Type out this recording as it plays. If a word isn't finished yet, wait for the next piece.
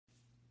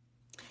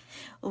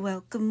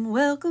Welcome,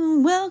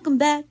 welcome, welcome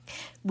back.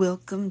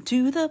 Welcome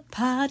to the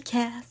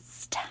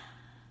podcast.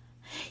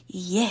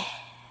 Yeah.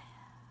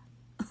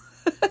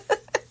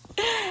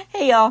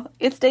 Hey y'all,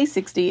 it's day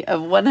 60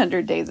 of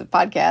 100 days of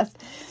podcast.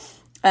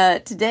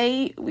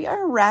 Today we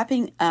are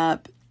wrapping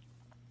up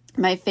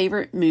my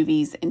favorite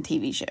movies and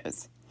TV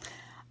shows.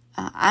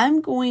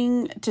 I'm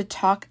going to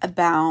talk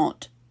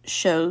about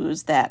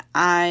shows that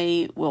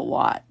I will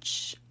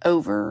watch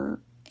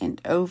over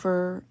and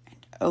over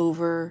and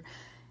over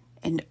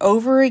and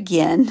over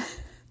again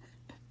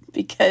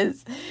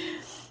because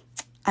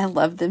I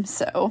love them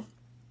so.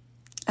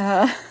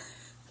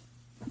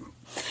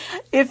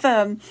 If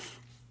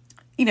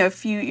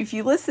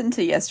you listen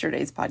to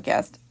yesterday's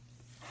podcast,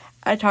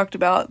 I talked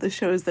about the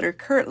shows that are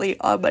currently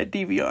on my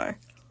DVR.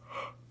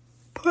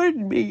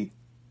 Pardon me.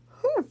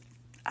 Whew.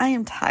 I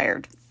am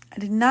tired. I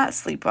did not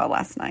sleep well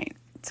last night,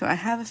 so I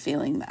have a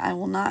feeling that I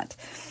will not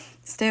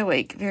stay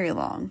awake very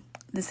long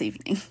this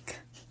evening.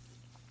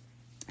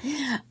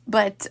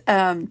 But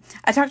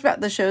I talked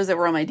about the shows that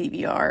were on my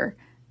DVR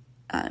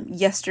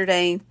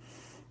yesterday,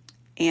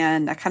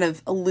 and I kind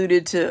of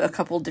alluded to a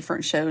couple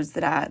different shows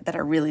that I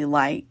really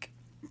like,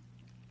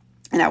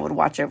 and I would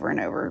watch over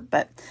and over.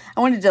 But I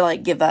wanted to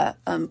give a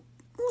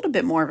little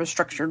bit more of a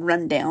structured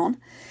rundown.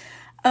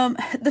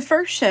 The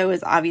first show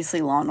is obviously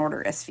Law &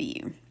 Order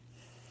SVU.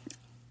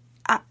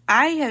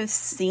 I have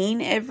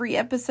seen every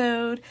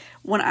episode.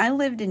 When I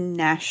lived in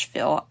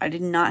Nashville, I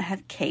did not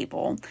have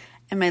cable,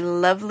 and my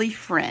lovely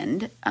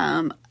friend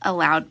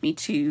allowed me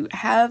to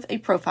have a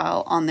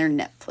profile on their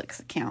Netflix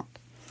account.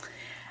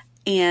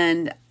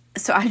 And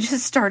so I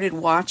just started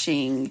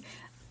watching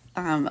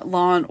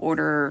Law &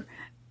 Order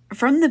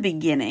from the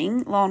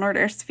beginning, Law &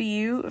 Order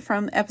SVU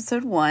from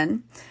episode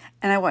 1,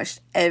 and I watched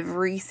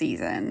every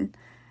season.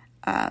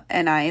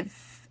 And I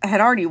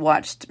had already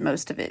watched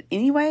most of it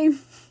anyway.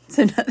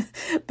 So,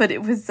 but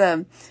it was,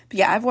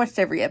 I've watched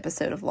every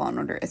episode of Law &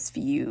 Order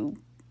SVU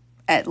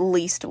at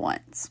least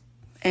once,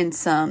 and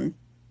some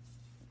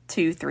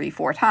 2, 3,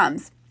 4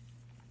 times.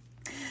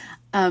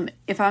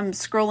 If I'm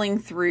scrolling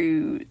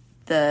through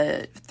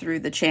the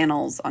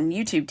channels on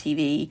YouTube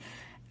TV,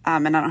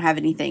 and I don't have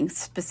anything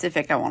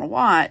specific I want to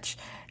watch,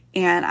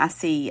 and I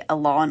see a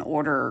Law &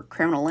 Order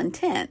Criminal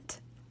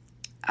Intent,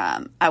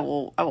 I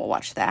will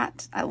watch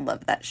that. I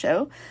love that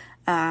show.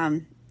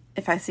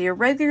 If I see a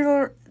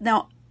regular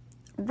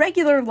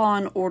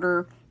Law &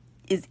 Order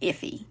is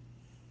iffy.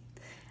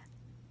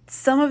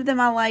 Some of them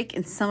I like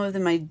and some of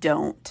them I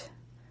don't.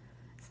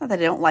 It's not that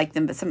I don't like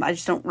them, but I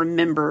just don't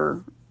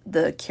remember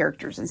the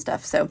characters and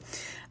stuff. So,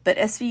 but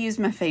SVU is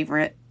my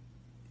favorite,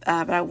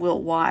 but I will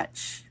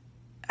watch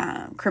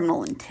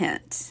Criminal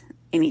Intent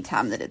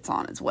anytime that it's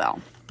on as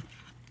well.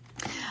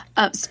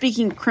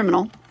 Speaking of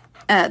criminal,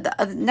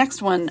 the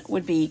next one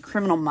would be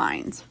Criminal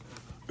Minds.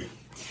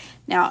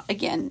 Now,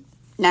 again,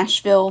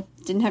 Nashville,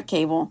 didn't have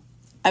cable.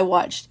 I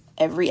watched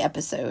every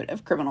episode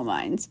of Criminal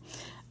Minds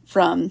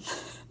from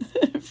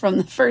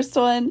the first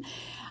one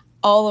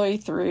all the way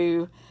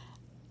through.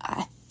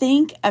 I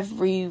think I've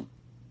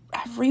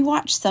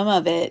rewatched some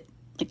of it,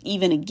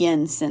 even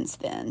again since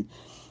then.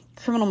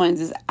 Criminal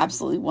Minds is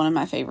absolutely one of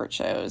my favorite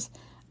shows.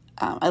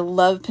 I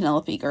love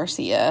Penelope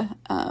Garcia,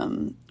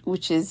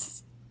 which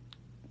is,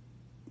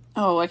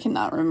 I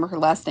cannot remember her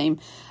last name.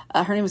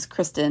 Her name is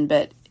Kristen,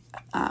 but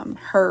I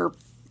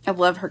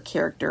love her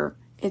character.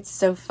 It's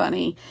so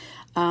funny.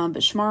 But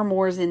Shamar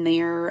Moore's in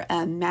there.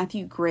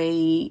 Matthew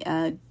Gray,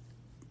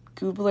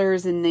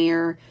 Gubler's in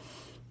there.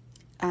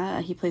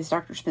 He plays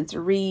Dr.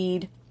 Spencer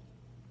Reed.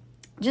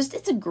 Just,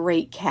 it's a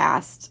great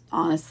cast,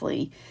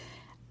 honestly.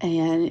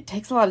 And it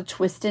takes a lot of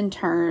twists and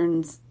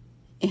turns.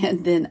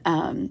 And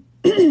then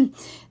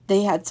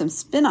they had some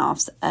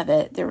spin-offs of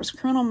it. There was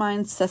Criminal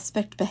Minds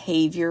Suspect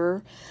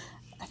Behavior.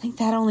 I think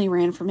that only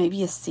ran for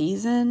maybe a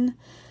season.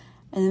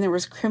 And then there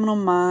was Criminal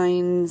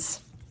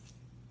Minds.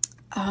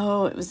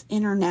 Oh, it was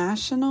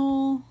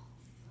international.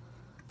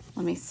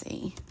 Let me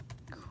see.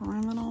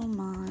 Criminal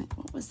Minds.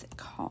 What was it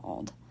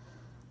called?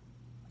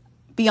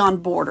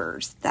 Beyond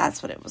Borders.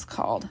 That's what it was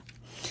called.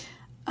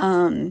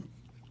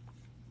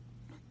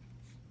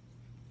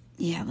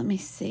 Yeah, let me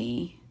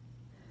see.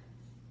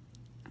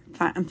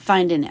 I'm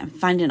finding it. I'm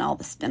finding all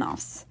the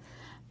spinoffs.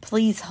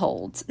 Please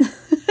hold.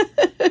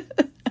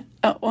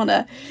 I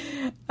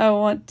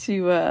want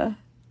to,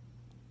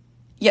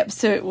 yep.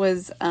 So it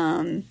was,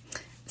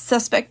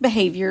 Suspect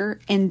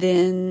Behavior, and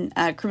then,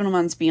 Criminal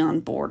Minds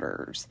Beyond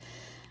Borders.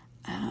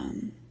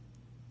 And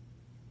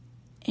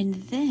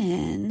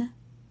then,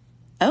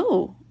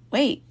 a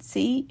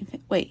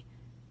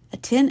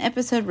 10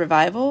 episode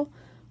revival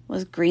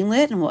was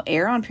greenlit and will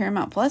air on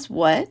Paramount Plus.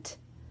 What?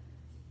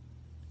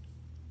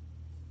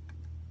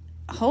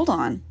 Hold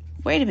on.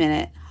 Wait a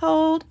minute.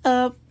 Hold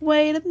up.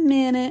 Wait a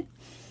minute.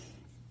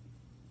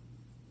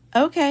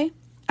 Okay.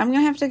 I'm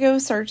going to have to go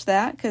search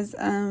that because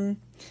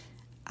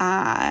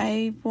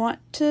I want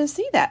to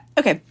see that.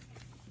 Okay.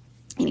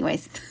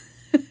 Anyways.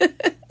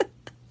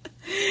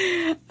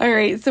 All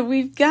right. So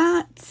we've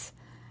got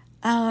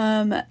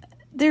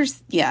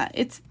there's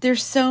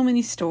so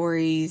many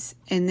stories,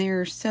 and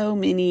there are so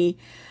many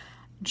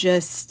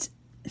just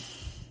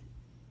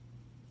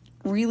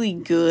really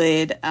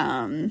good,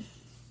 I'm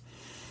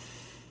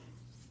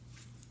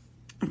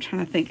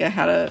trying to think of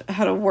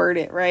how to word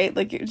it right.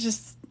 Like,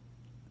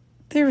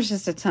 there was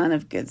just a ton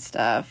of good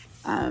stuff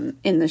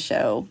in the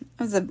show.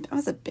 I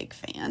was a big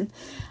fan.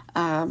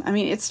 I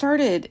mean, it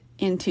started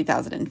in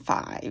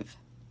 2005,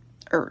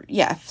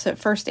 so it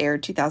first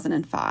aired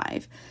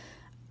 2005,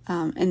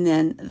 and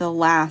then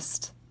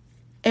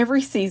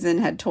every season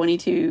had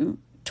 22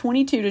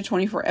 to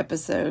 24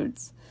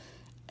 episodes,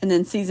 and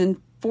then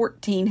season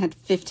 14 had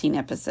 15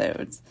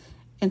 episodes,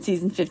 and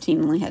season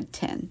 15 only had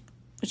 10,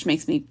 which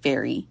makes me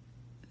very,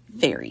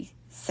 very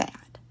sad,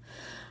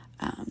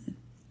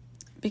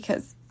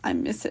 because I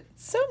miss it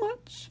so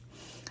much.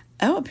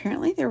 Oh,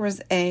 apparently there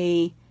was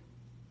a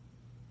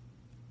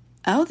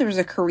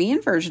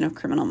Korean version of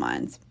Criminal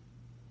Minds.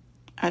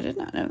 I did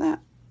not know that.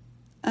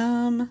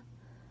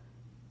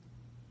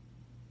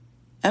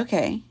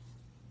 Okay,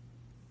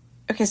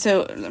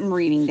 so I'm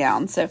reading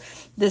down. So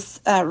this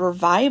the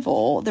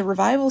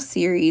revival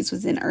series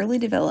was in early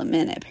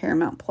development at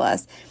Paramount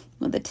Plus,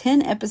 with a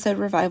 10-episode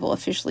revival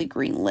officially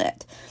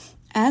greenlit.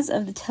 As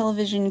of the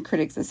Television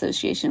Critics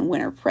Association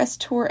Winter Press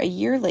Tour a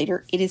year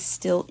later, it is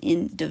still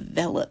in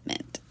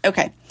development.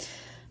 Okay,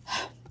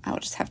 I'll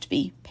just have to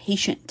be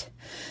patient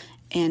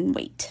and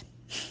wait.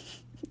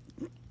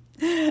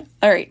 All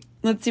right,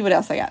 let's see what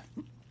else I got.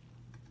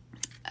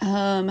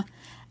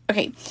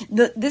 Okay,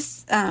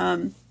 this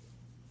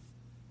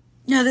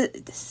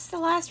is the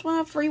last one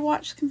I've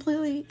rewatched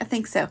completely. I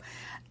think so.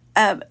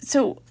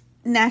 So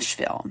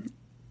Nashville,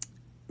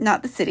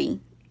 not the city,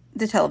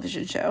 the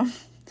television show.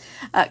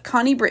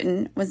 Connie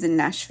Britton was in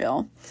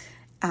Nashville,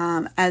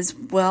 as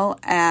well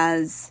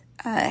as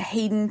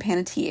Hayden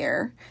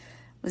Panettiere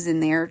was in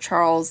there.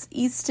 Charles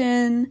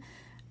Easton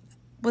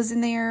was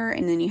in there,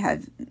 and then you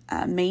have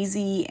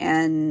Maisie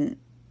and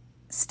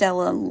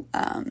Stella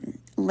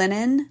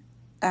Lennon,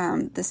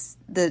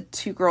 the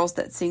two girls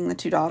that sing The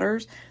Two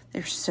Daughters.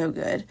 They're so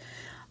good.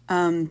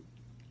 And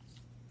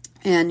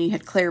you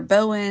had Claire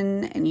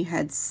Bowen, and you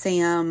had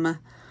Sam.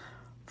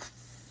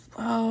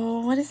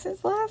 Oh, what is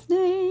his last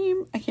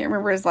name? I can't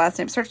remember his last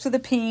name. It starts with a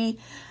P.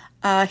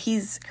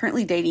 He's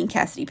currently dating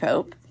Cassidy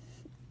Pope.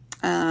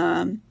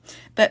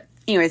 But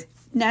anyways,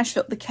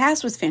 Nashville, the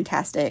cast was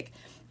fantastic.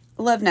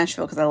 I love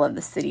Nashville because I love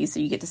the city. So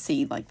you get to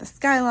see like the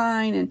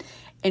skyline,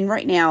 and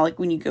right now, like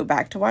when you go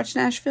back to watch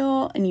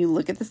Nashville and you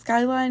look at the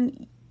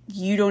skyline,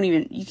 you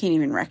can't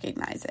even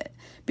recognize it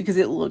because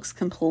it looks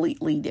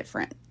completely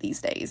different these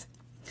days.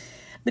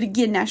 But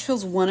again,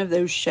 Nashville's one of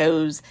those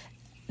shows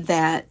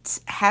that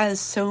has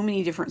so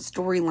many different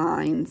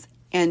storylines,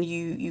 and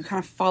you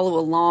kind of follow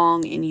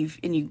along, and you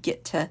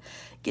get to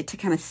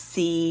kind of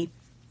see,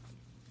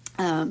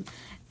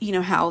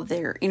 how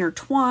they're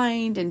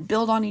intertwined and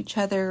build on each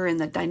other, and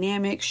the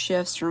dynamic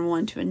shifts from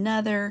one to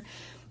another.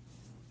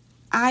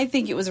 I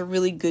think it was a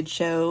really good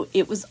show.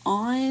 It was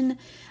on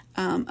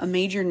a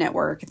major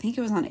network. I think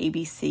it was on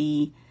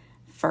ABC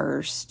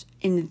first,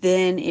 and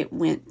then it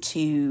went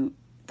to,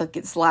 like,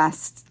 its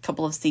last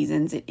couple of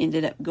seasons, it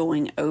ended up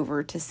going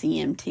over to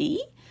CMT,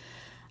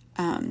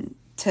 and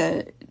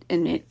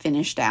it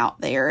finished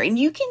out there. And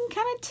you can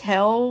kind of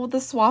tell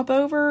the swap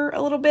over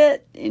a little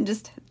bit in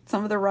just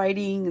some of the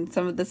writing and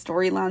some of the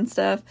storyline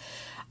stuff.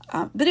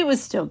 But it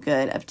was still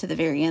good up to the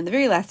very end. The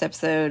very last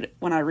episode,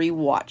 when I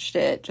rewatched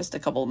it just a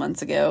couple of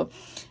months ago,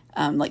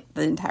 like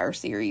the entire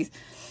series,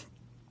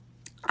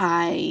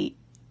 I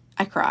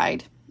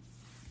cried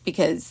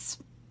because,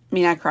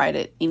 I cried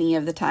at any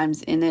of the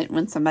times in it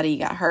when somebody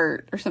got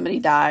hurt or somebody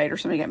died or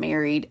somebody got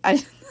married.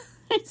 I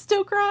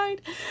still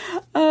cried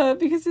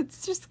because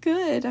it's just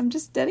good. I'm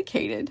just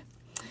dedicated.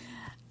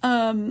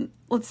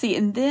 Let's see.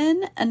 And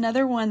then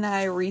another one that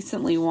I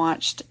recently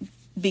watched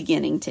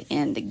beginning to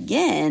end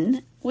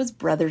again was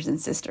Brothers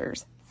and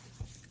Sisters.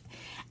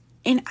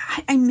 And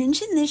I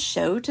mentioned this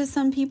show to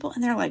some people,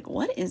 and they're like,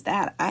 what is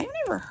that? I've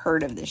never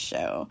heard of this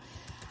show.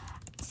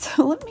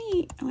 So I'm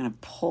going to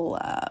pull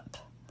up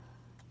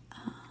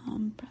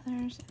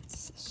Brothers and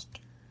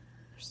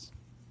Sisters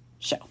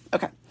show.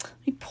 Okay,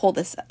 let me pull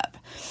this up.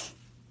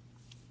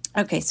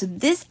 Okay, so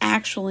the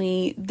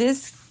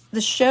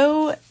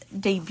show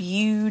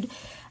debuted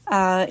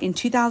in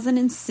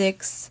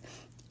 2006,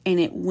 and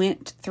it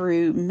went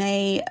through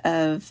May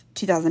of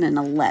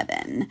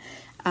 2011,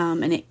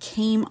 and it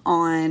came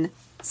on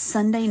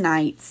Sunday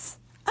nights.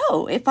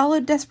 Oh, it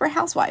followed Desperate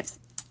Housewives.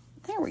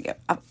 There we go.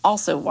 I've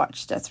also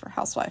watched Desperate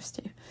Housewives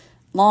too.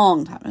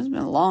 Long time. It's been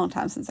a long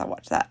time since I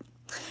watched that.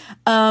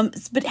 But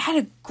it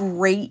had a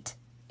great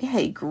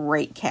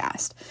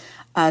cast.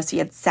 So you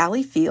had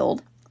Sally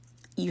Field,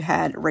 you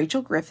had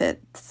Rachel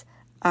Griffiths,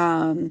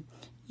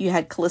 you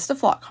had Callista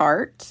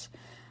Flockhart,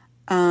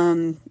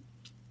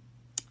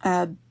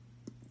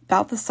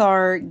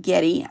 Balthazar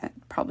Getty. I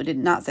probably did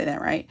not say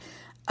that right.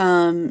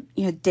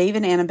 You had Dave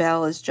and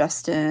Annabelle as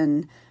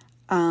Justin.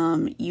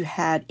 You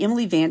had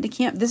Emily Van de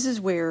Kamp. This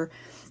is where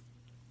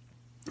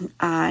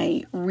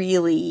I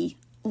really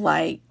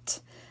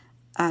liked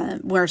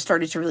where I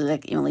started to really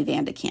like Emily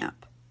Vandekamp,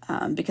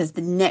 because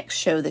the next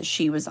show that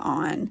she was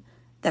on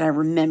that I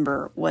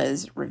remember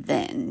was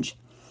Revenge.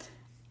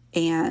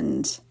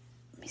 And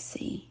let me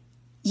see.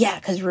 Yeah,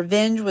 because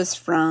Revenge was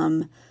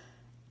from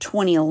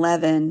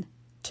 2011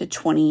 to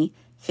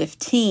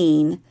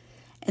 2015.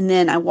 And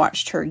then I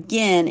watched her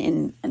again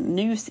in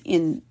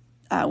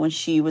when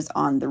she was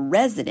on The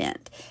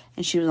Resident.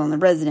 And she was on The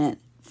Resident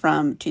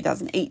from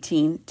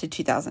 2018 to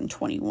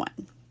 2021.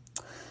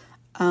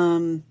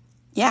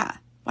 Yeah.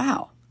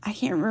 Wow. I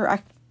can't remember.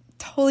 I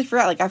totally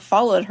forgot. Like, I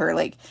followed her,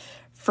 like,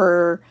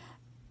 for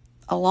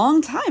a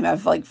long time.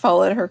 I've, like,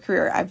 followed her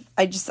career. I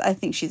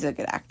think she's a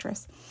good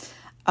actress.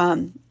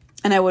 And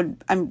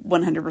I'm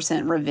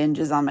 100% Revenge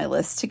is on my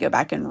list to go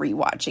back and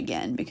rewatch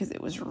again because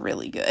it was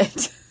really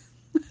good.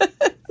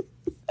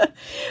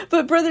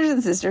 But Brothers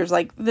and Sisters,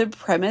 like, the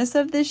premise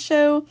of this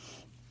show,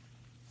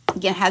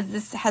 again,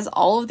 has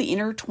all of the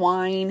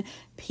intertwined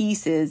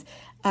pieces,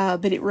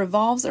 but it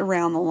revolves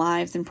around the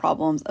lives and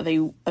problems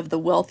of the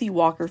wealthy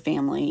Walker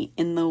family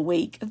in the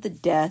wake of the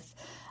death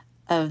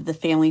of the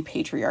family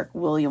patriarch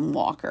William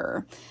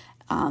Walker,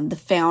 the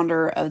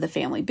founder of the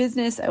family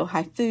business,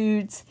 Ojai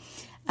Foods.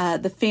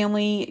 The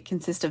family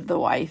consists of the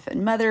wife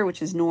and mother,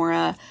 which is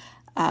Nora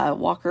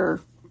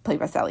Walker, played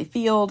by Sally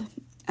Field.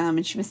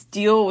 And she must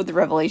deal with the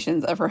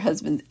revelations of her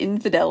husband's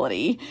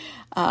infidelity.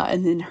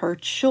 And then her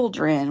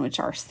children, which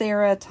are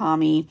Sarah,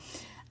 Tommy,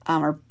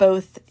 are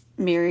both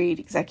married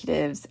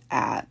executives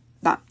not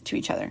to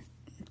each other,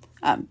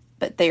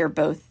 but they are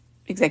both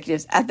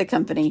executives at the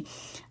company.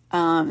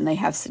 And they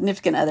have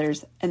significant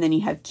others. And then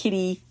you have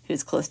Kitty,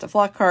 who's Callista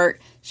Flockhart.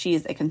 She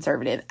is a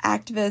conservative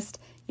activist.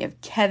 You have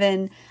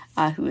Kevin,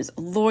 who is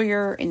a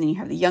lawyer. And then you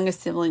have the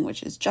youngest sibling,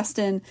 which is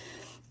Justin,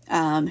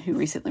 who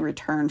recently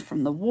returned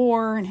from the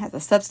war and has a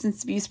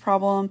substance abuse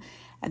problem.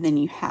 And then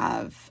you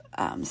have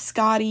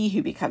Scotty,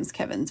 who becomes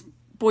Kevin's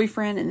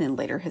boyfriend and then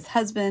later his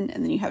husband.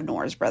 And then you have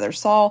Nora's brother,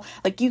 Saul.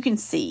 Like, you can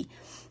see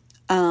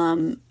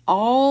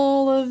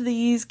all of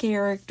these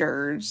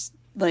characters,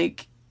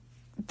 like,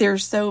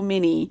 there's so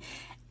many.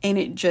 And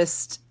it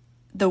just,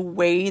 the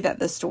way that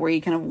the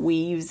story kind of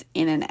weaves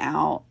in and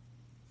out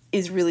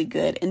is really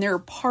good. And there are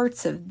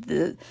parts of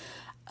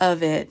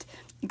it,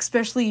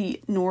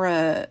 especially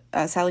Nora,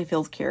 Sally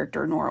Field's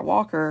character, Nora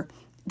Walker,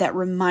 that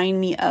remind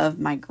me of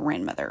my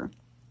grandmother.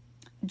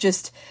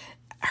 Just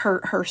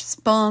her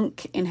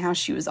spunk and how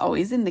she was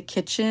always in the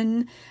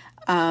kitchen,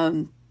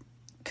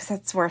 because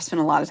that's where I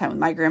spent a lot of time with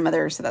my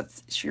grandmother. So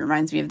she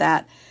reminds me of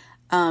that.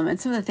 And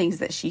some of the things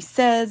that she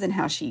says and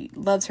how she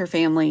loves her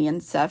family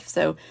and stuff.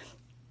 So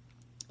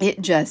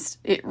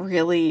it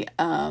really,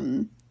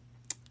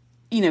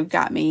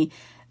 got me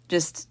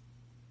just,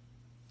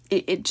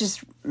 it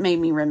just made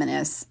me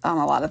reminisce on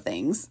a lot of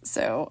things.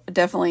 So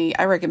definitely,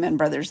 I recommend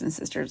Brothers and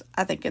Sisters.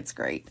 I think it's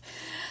great.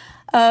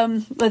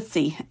 Let's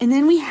see. And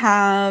then we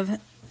have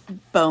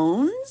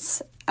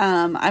Bones.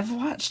 I've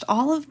watched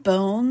all of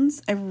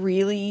Bones. I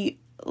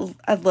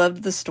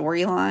loved the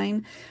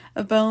storyline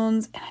of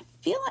Bones. And I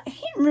feel like, I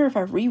can't remember if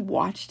I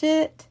rewatched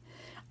it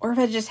or if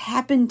I just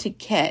happened to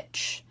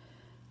catch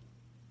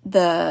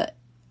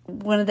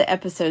one of the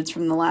episodes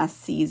from the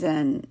last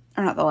season,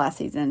 or not the last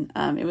season.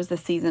 It was the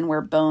season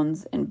where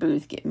Bones and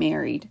Booth get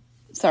married.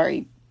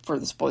 Sorry for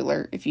the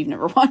spoiler. If you've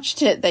never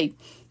watched it, they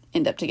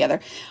end up together.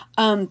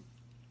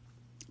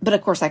 But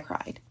of course I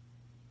cried.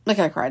 Like,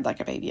 I cried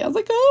like a baby. I was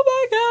like, oh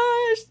my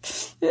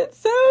gosh, it's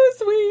so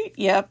sweet.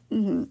 Yep.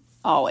 Mm-hmm.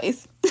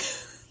 Always.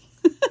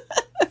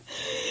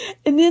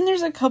 And then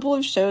there's a couple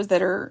of shows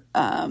that are,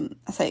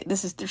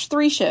 there's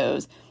 3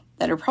 shows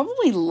that are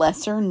probably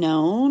lesser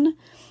known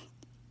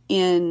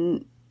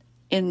to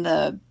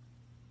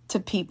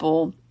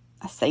people.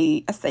 I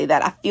say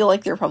that I feel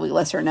like they're probably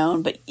lesser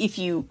known, but if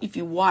you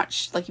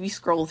watch, like, if you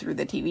scroll through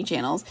the TV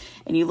channels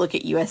and you look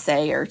at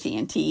USA or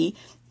TNT,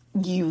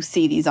 you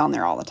see these on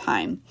there all the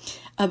time.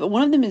 But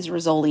one of them is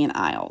Rizzoli and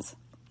Isles.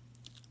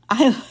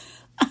 I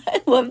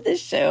love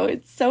this show.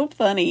 It's so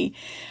funny.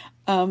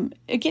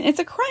 Again, it's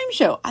a crime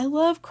show. I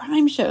love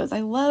crime shows. I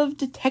love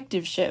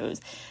detective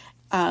shows.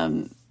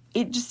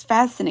 It just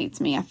fascinates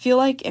me. I feel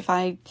like if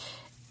I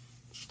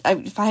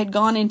had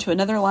gone into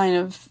another line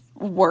of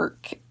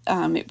work,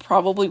 it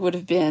probably would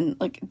have been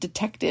like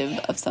detective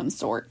of some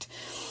sort.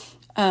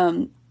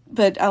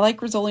 But I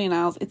like Rizzoli and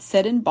Isles. It's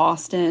set in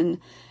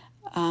Boston.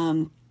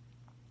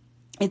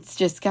 It's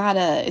just got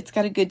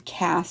a good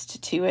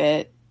cast to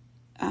it.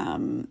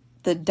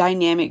 The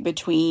dynamic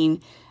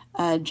between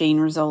Jane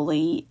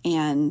Rizzoli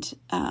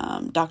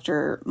and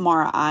Dr.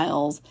 Mara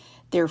Isles,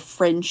 their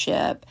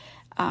friendship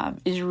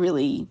is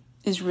really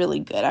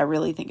good. I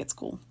really think it's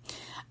cool.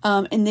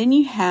 And then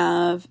you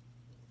have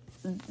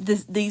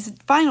these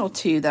final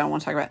 2 that I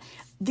want to talk about.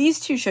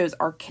 These 2 shows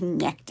are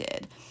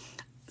connected.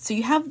 So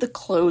you have The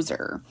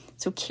Closer.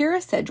 So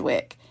Kara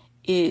Sedgwick,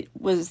 it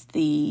was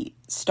the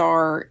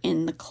star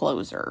in The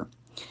Closer.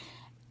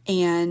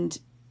 And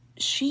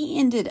she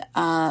ended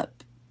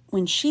up,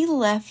 when she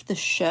left the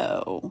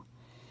show,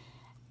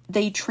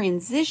 they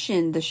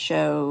transitioned the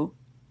show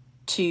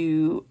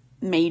to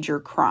Major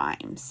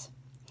Crimes.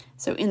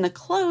 So in The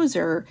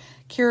Closer,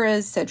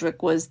 Kyra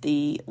Sedgwick was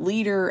the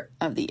leader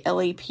of the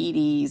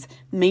LAPD's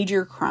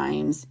Major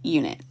Crimes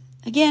Unit.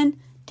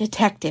 Again,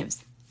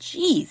 detectives.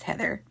 Jeez,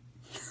 Heather.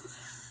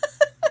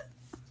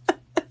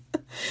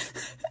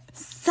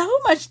 So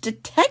much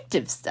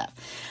detective stuff.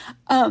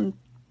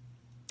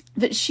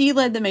 But she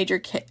led the Major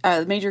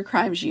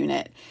Crimes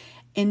Unit.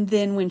 And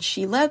then when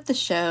she left the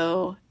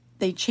show,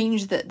 they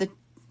changed the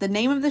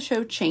name of the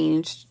show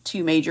changed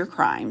to Major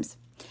Crimes.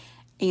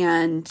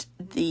 And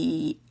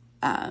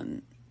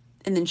and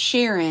then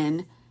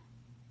Sharon,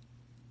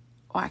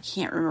 I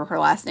can't remember her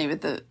last name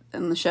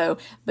in the show,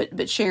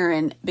 but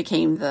Sharon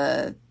became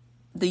the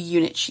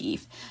unit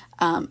chief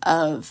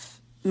of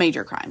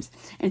Major Crimes.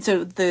 And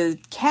so the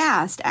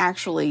cast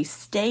actually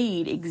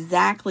stayed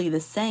exactly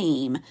the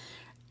same.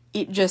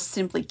 It just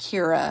simply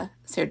Kyra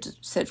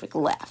Sedgwick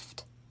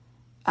left.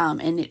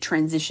 And it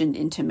transitioned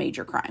into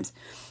Major Crimes.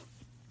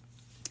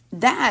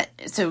 That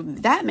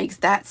makes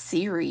that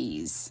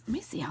series. Let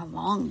me see how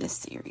long this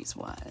series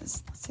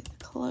was. Let's see,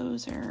 The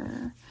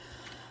Closer.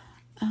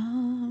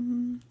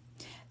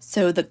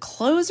 So The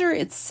Closer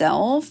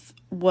itself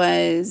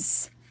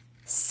was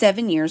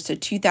 7 years, so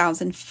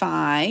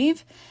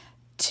 2005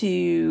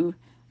 to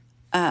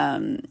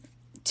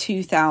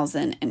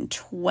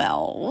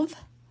 2012.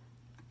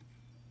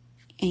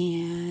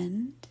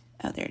 And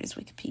there it is,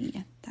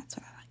 Wikipedia. That's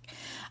what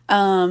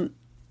I like.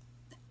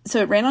 So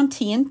it ran on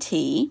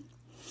TNT.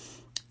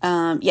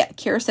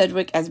 Kyra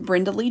Sedgwick as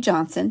Brenda Lee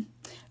Johnson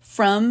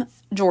from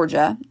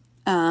Georgia.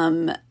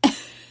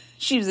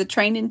 She was a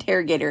trained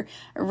interrogator,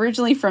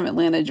 originally from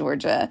Atlanta,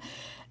 Georgia.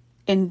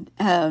 And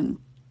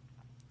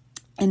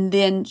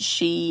then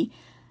she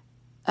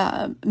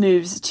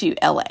moves to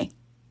LA.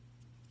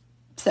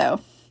 So,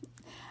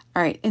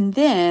 all right. And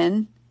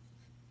then,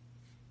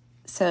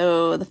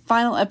 so the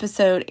final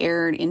episode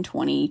aired in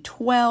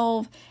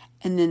 2012.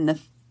 And then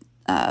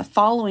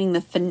following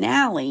the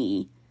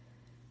finale,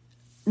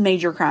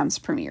 Major Crimes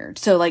premiered.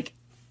 So like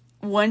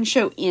one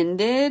show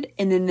ended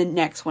and then the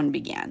next one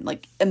began,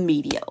 like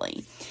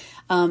immediately.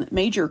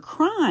 Major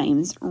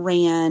Crimes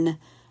ran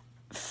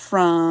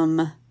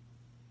from,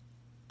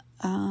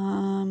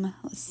 let's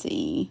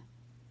see.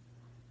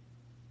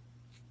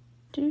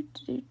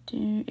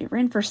 It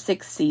ran for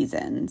 6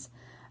 seasons.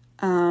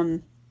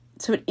 So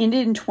it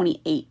ended in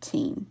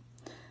 2018.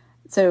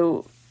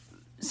 So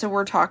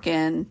we're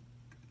talking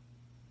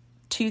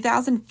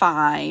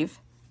 2005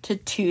 to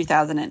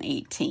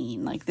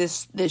 2018. Like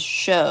this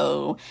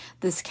show,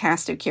 this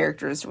cast of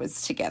characters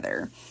was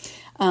together.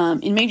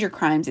 In Major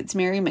Crimes, it's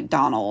Mary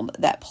McDonnell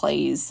that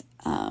plays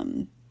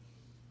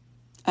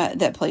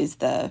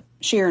the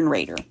Sharon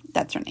Rader.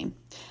 That's her name.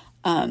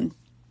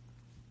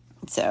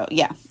 So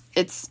yeah,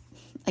 it's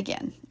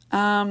again. I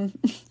love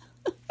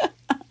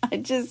a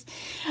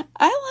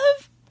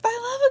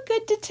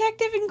good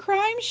detective and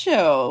crime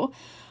show.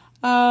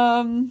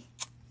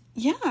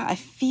 Yeah, I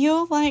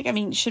feel like,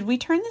 should we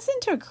turn this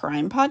into a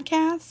crime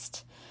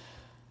podcast?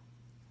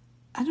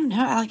 I don't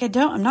know.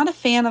 I'm not a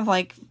fan of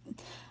I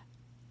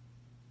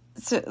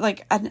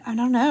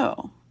don't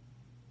know.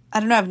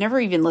 I've never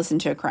even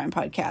listened to a crime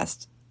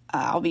podcast.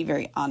 I'll be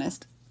very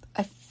honest.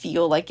 I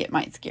feel like it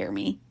might scare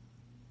me.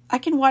 I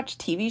can watch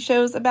TV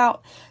shows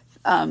about,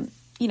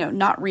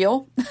 not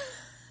real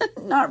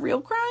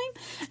crime.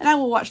 And I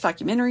will watch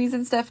documentaries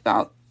and stuff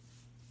about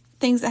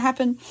things that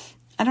happen.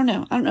 I don't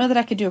know that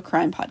I could do a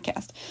crime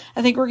podcast.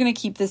 I think we're going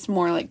to keep this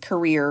more like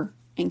career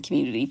and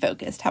community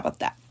focused. How about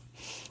that?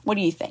 What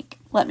do you think?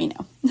 Let me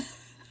know.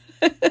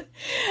 All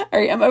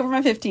right, I'm over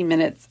my 15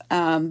 minutes,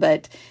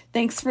 but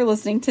thanks for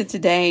listening to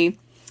today.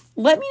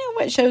 Let me know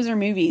what shows or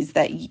movies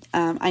that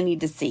I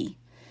need to see.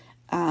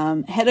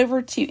 Head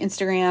over to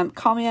Instagram,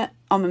 comment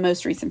on my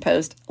most recent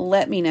post.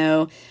 Let me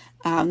know.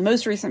 The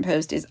most recent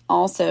post is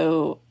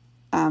also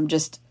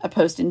just a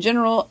post in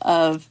general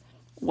of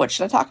what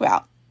should I talk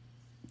about.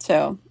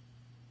 So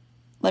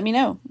let me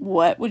know.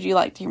 What would you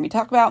like to hear me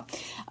talk about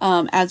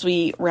as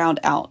we round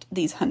out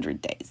these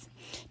 100 days?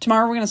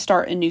 Tomorrow we're going to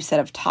start a new set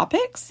of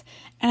topics,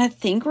 and I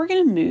think we're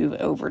going to move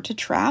over to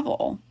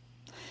travel.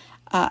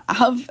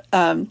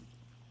 I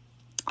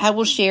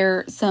will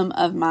share some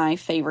of my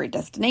favorite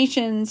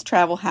destinations,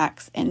 travel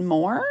hacks, and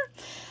more.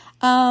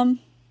 So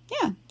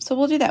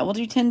we'll do that. We'll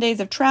do 10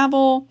 days of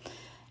travel,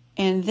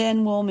 and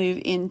then we'll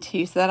move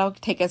into, so that'll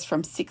take us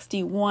from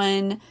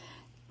 61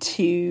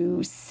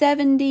 to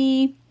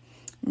 70,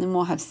 and then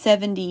we'll have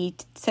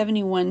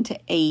 71 to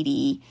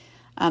 80.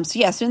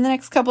 So in the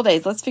next couple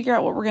days, let's figure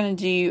out what we're going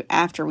to do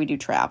after we do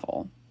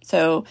travel.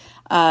 So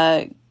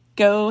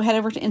go head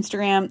over to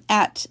Instagram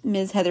at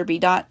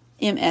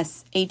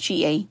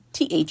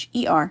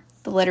MsHeather.MsHeather,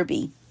 the letter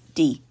B,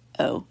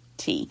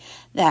 D-O-T.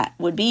 That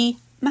would be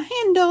my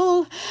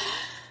handle.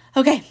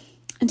 Okay,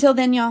 until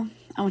then, y'all,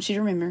 I want you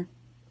to remember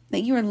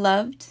that you are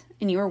loved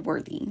and you are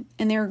worthy,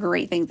 and there are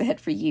great things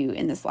ahead for you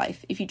in this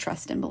life if you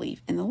trust and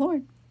believe in the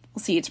Lord.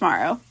 We'll see you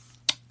tomorrow.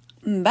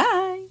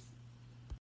 Bye.